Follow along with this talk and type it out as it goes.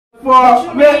What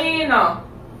you mean?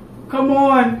 Come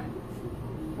on.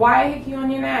 Why Hickey on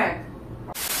your neck?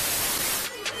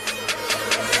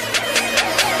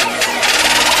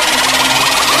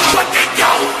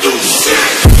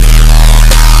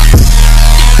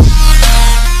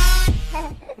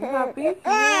 You happy?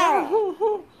 Yeah.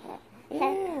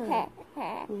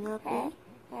 You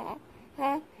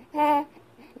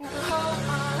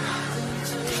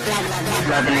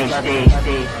happy?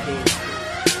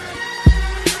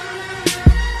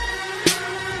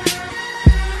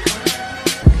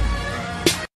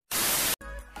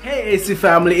 Hey AC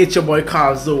family, it's your boy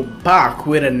Carzo back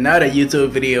with another YouTube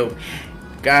video.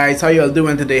 Guys, how y'all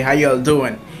doing today? How y'all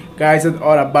doing? Guys, it's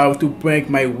all about to prank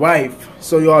my wife.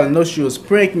 So y'all know she was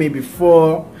prank me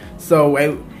before. So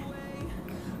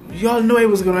y'all know I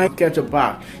was gonna catch her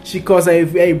back. Because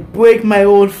I break my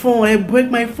old phone. I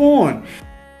break my phone.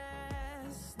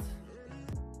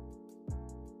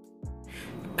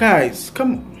 Guys,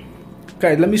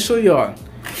 guys, let me show y'all.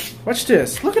 Watch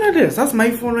this. Look at this. That's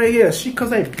my phone right here.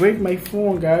 Cause I break my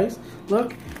phone, guys.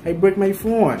 Look, I break my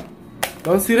phone.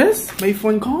 Don't see this? My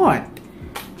phone gone.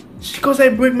 Cause I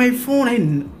break my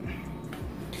phone.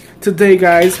 Today,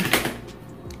 guys,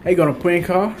 I gonna prank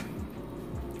her.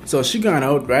 So she gone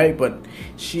out, right? But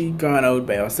she gone out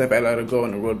by herself. I let her go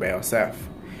on the road by herself.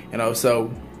 You know,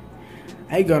 so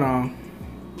I gonna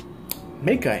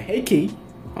make a hickey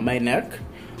on my neck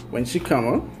when she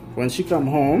come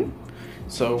home.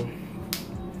 So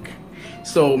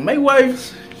my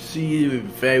wife, she is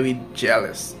very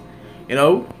jealous, you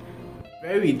know,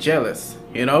 very jealous,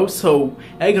 you know. So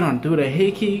I gonna do the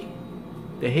hickey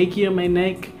on my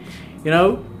neck, you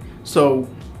know. So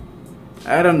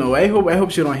I don't know. I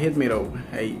hope she don't hit me though.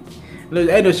 I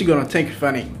know she gonna think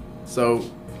funny. So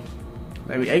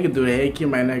I can do the hickey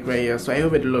on my neck right here. So I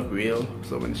hope it look real.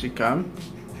 So when she come,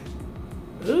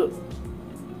 ooh.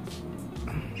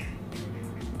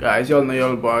 Guys, y'all know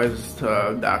y'all boys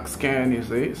dark skin, you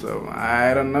see, so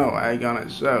I don't know, I gonna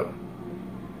show.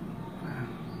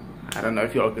 I don't know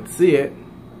if y'all could see it.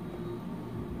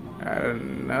 I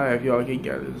don't know if y'all can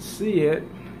get to see it.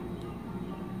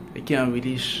 I can't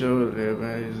really show it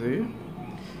there, you see.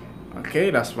 Okay,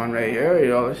 that's one right here,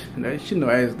 y'all. She know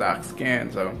it's dark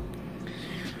skin, so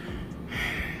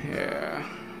yeah.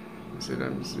 See,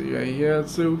 let me see right here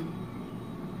too.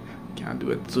 Can't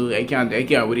do it too. I can't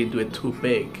really do it too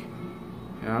big.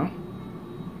 You know?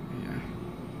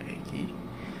 Yeah.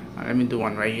 Let me do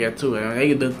one right here too. I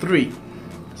can do 3.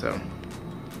 So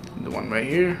the one right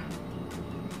here.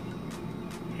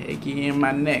 Hickey in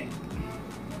my neck.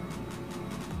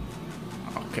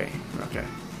 Okay.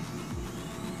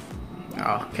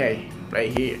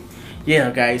 Right here.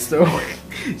 Yeah, guys. So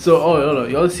oh,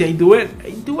 y'all see I do it.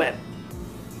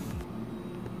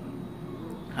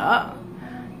 Huh?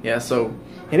 Yeah, so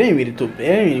it didn't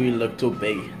really look too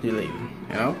big, really,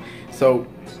 you know. So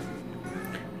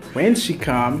when she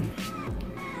come,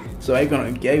 so I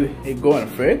gonna go in the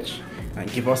fridge and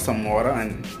give her some water,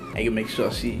 and I can make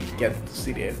sure she get to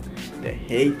see the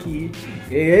hickey.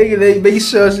 Make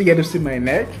sure she get to see my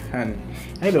neck, and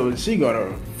I know she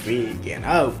gonna freaking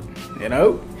out, you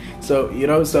know. So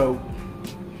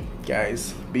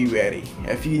guys, be ready.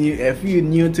 If you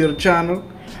new to the channel,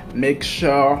 make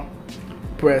sure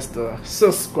press the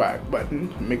subscribe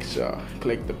button. Make sure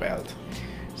click the bell.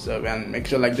 So and make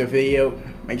sure like the video.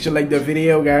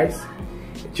 Guys.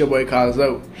 It's your boy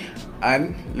Carzo,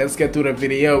 and let's get to the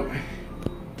video.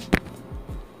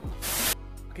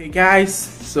 Okay, guys.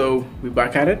 So we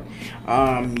back at it.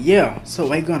 Yeah. So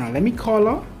let me call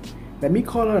her.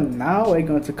 Now. I'm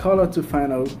going to call her to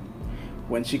find out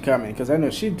when she coming, because I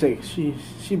know she been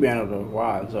out a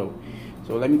while. So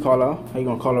let me call her. I'm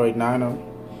gonna call her right now.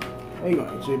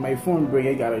 So my phone break.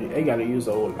 I gotta use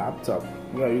the old laptop. I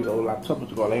gotta use the old laptop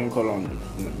to call. I can call on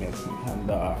the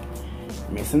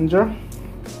messenger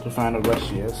to find out where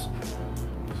she is.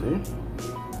 See?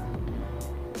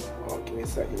 Okay, a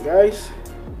second, guys.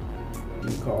 Let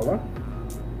me call her.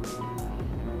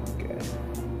 Okay.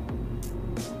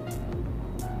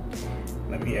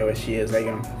 Let me hear where she is. I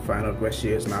can find out where she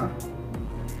is now.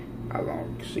 How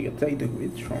long she can take the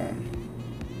reach from?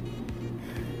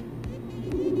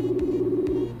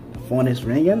 Phone is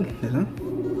ringing, isn't it?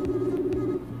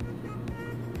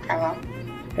 Hello?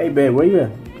 Hey babe, where you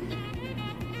at?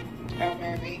 Oh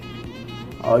baby.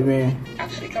 Oh, you mean?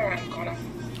 Actually, come around the corner.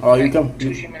 Oh, you come?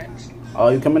 2 minutes. Oh,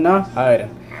 you coming now? Alright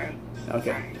then. Alright.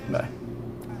 Okay, bye.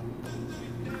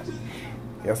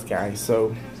 Yes guys,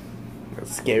 so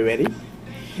let's get ready.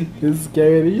 Let's get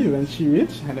ready when she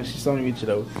reach. I know she's only reach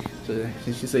though. So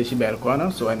since she said she better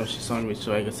corner, so I know she's hungry,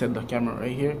 so I can set the camera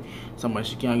right here, somewhere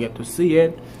she can't get to see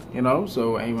it, you know.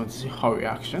 So I want to see her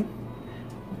reaction.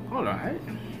 All right.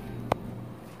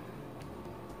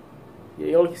 Yeah,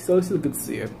 you still good to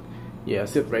see it. Yeah,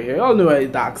 sit right here. Y'all know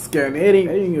it's dark skin. It ain't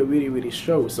really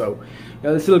show. So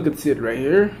y'all still good to see it right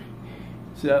here.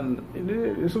 So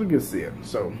it's really good to see it.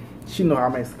 So she know how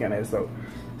my skin is. So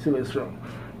she looks strong.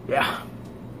 Yeah.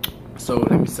 So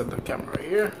let me set the camera right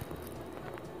here.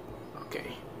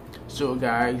 Okay. So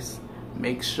guys,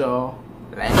 make sure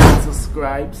like and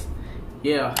subscribe.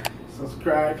 Yeah,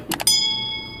 subscribe.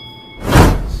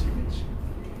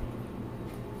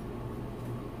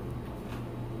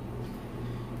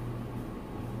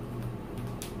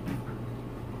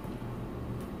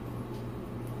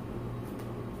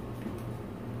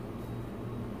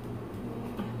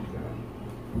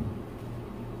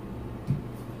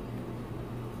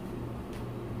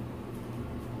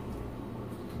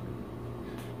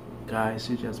 Guys,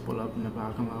 she just pull up in the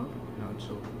parking lot, you know,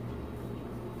 so.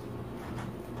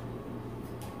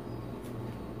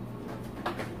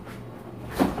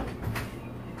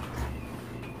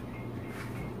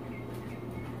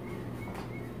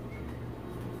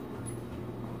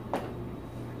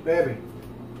 Baby.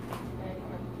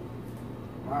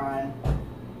 Mine.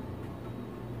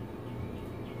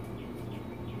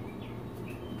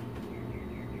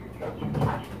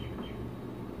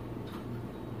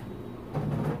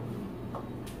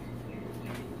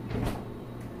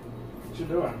 What you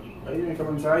doing? Why you didn't come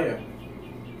inside yet?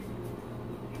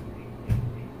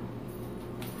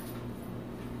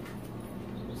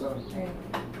 What's up? Hey.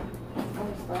 I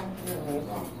was talking to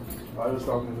her. I was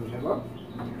talking to him.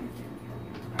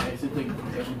 It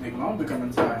should take long to come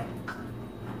inside.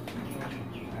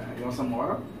 You want some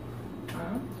water?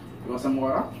 Huh? You want some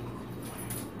water?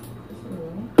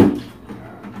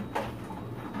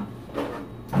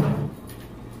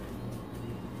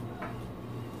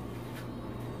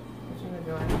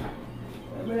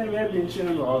 Maybe I've been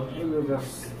chilling out. Maybe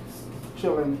just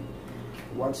chilling,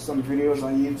 watch some videos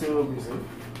on YouTube, you see.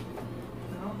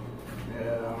 No?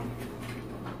 Yeah.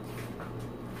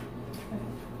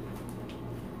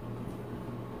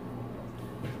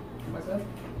 What's up?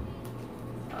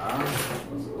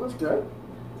 What's good?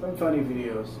 Some funny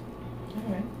videos.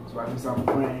 Okay. So I can stop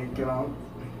playing, you know.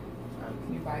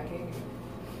 You buy cake?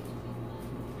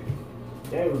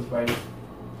 Yeah, it was by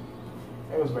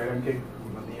them cake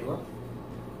from my neighbor.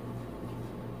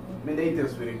 I mean, they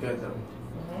taste really good though.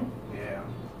 Mm-hmm. Yeah.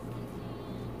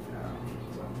 Yeah.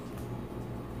 So.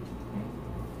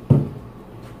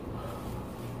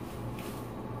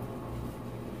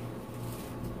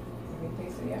 Have you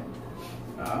tasted it yet?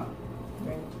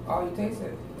 Oh, you tasted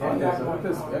it? Yeah, Oh, that's you good. got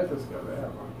one. That's good.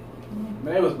 Yeah.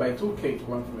 Man, it was by 2 cakes,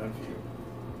 one for me, one for you.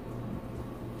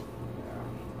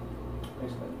 Yeah.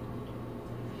 Tastes good.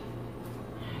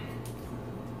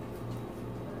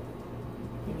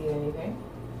 You need anything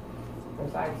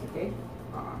besides the cake?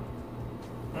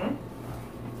 Hmm?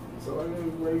 So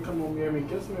when you come home here and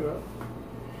kiss me, bro.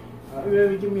 You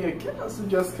ever give me a kiss, you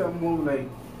just come home like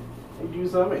do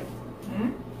something. Hmm?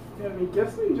 You ever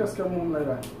kiss me, you just come home like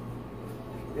that.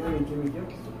 You ever give me a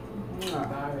kiss? Nah.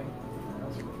 Sorry.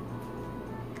 That's good.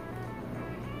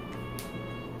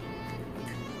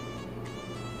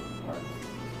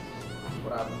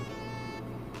 What happened?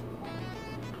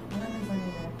 What is on your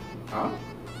neck? Huh?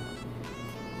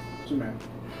 What you mean?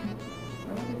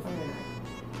 What is on your neck?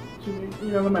 What you mean?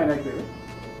 You on my neck, baby?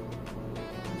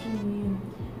 What you mean?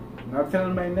 Nothing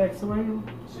on my neck, so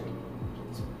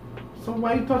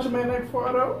why you touching my neck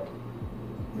for though?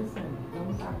 Listen,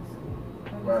 don't talk to me.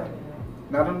 What? What is on your neck?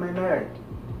 Not on my neck.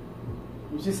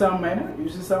 You see something on my neck? You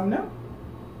see something now?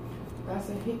 That's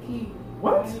a hickey.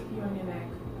 What? A hickey on your neck.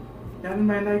 Not on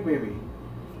my neck, baby.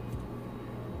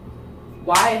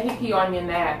 Why a hickey on your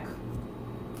neck?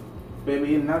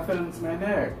 Baby, nothing on my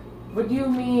neck. What do you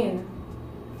mean?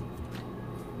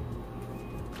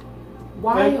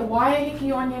 Like- Why a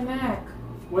hickey on your neck?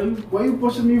 Why you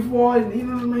pushing me for and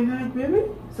eating on my neck, baby?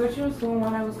 So what you was doing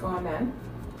when I was gone then?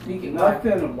 You can what?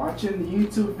 Nothing. Watching the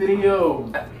YouTube video.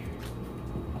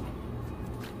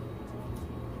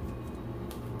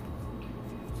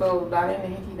 So that ain't a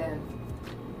hickey then.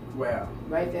 Well,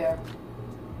 Right there.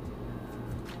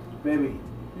 baby,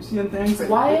 you seeing things? Like,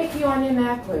 Why a hickey on your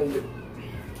neck, please?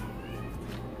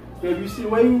 Baby, you see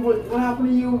what happened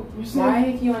to you? You see? Why a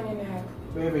hickey on your neck?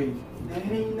 Baby, that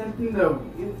ain't nothing though.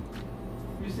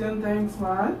 You seeing things,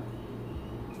 man?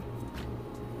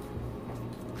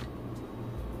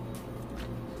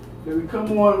 Baby,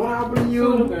 come on. What happened to So the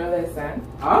you? girl listen.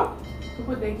 Huh? Who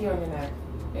put the hickey on your neck?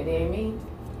 It ain't me.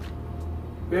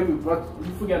 Baby, what?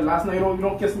 You forget last night? You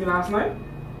don't kiss me last night?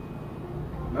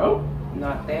 No?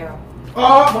 Not there.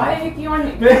 Oh! Why Hickey on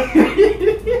you?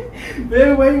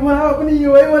 Baby, what happened to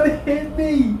you? Why you want to hit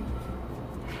me?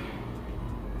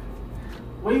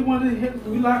 Why you want to hit?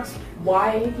 Relax.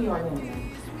 Why Hickey on you?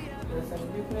 Listen,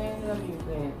 you playing, you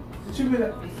playing. What you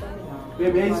mean?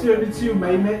 Baby, I ain't sure it's you,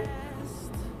 my man.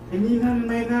 I need nothing in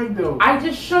my neck though. I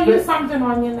just show you something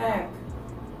on your neck.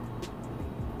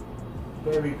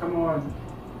 Baby, come on.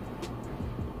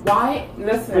 Why?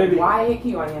 Listen, baby. Why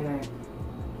Hickey on your neck?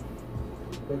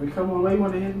 Baby, come on. Why you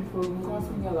want to hit me for? Of course,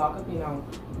 when you lock up, you know.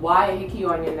 Why Hickey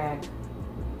on your neck?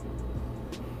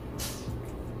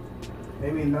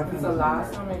 Baby, nothing. It's the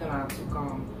last time I'm gonna have to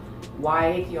come.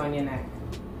 Why Hickey on your neck?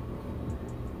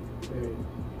 Baby,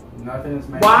 nothing is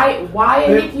my. Why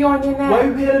Hickey on your neck? Why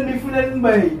you hitting me for nothing,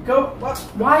 baby? Go. What?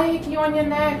 Why Hickey on your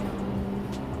neck?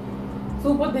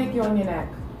 So put Hickey on your neck.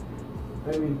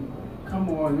 Baby, come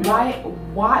on.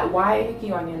 Why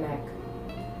Hickey on your neck?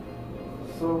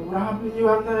 So what happened to you?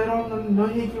 I don't know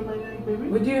Hickey on my neck, baby.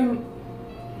 Would you?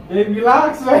 Baby,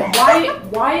 relax, man.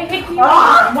 Why Hickey?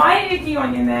 Why Hickey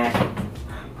on your neck?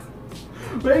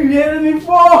 Baby, you hitting me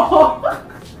for?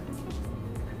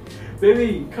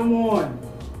 Baby, come on.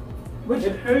 Wait,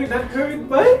 it hurt. That hurt,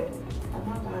 babe. I'm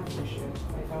not bad for shit.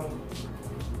 I don't.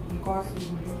 You cost me.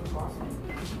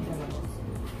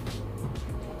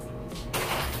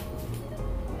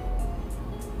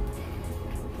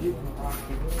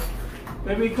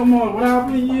 Baby, come on. What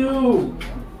happened to you?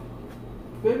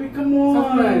 Baby, come on.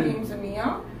 Stop playing to me,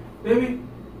 huh? Baby.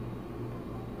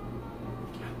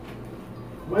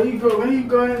 Where you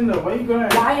going though? Where you going?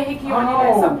 Why Hickey on your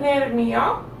neck? Stop playing with me,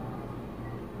 huh?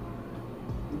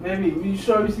 Baby, you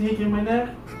sure you see Hickey in my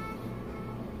neck?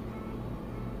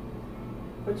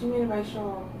 What do you mean by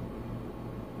sure?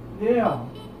 Yeah.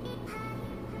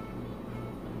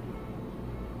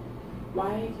 Why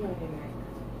Hickey on your neck?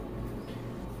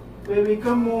 Baby,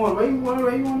 come on. Why you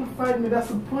want to fight me? That's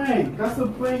a prank. That's a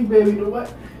prank, baby.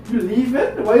 What? You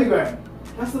leaving? Where you going?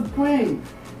 That's a prank.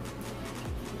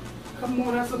 Come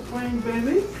on, that's a prank,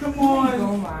 baby. Come on.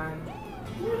 Go, man.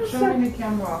 Show me the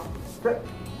camera.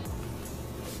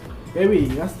 Baby,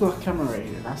 that's the camera right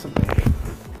here. That's a prank.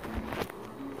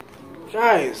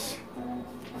 Guys.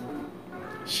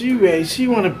 She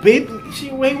wanna bait me. She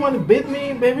wanna bait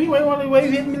me, baby. Why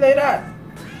you hit me like that?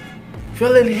 Feel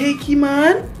a little Hickey,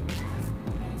 man.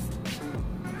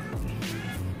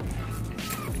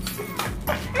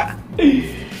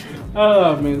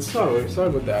 Oh man, sorry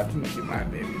about that. To make you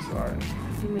mad, baby. Sorry.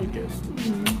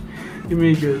 You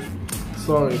make it.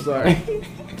 Sorry.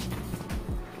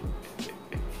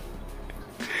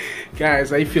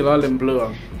 Guys, I feel all in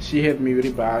blue. She hit me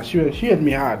really bad. She hit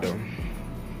me hard though.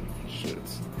 Shit.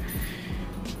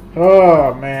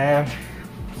 Oh man.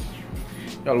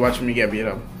 Y'all watching me get beat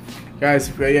up. Guys,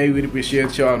 if I really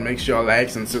appreciate y'all, make sure y'all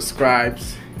likes and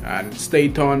subscribes and stay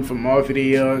tuned for more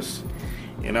videos.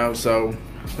 You know, so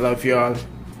love y'all.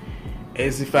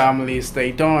 AC family,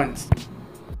 stay tuned.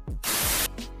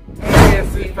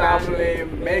 AC family,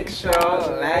 make sure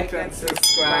like and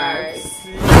subscribe.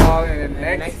 See y'all in the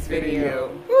next video.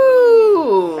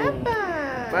 Woo!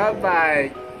 Bye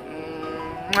bye.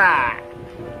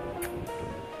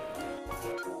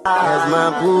 That's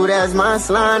my boo, that's my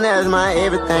slime, that's my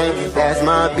everything. That's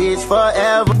my bitch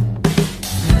forever.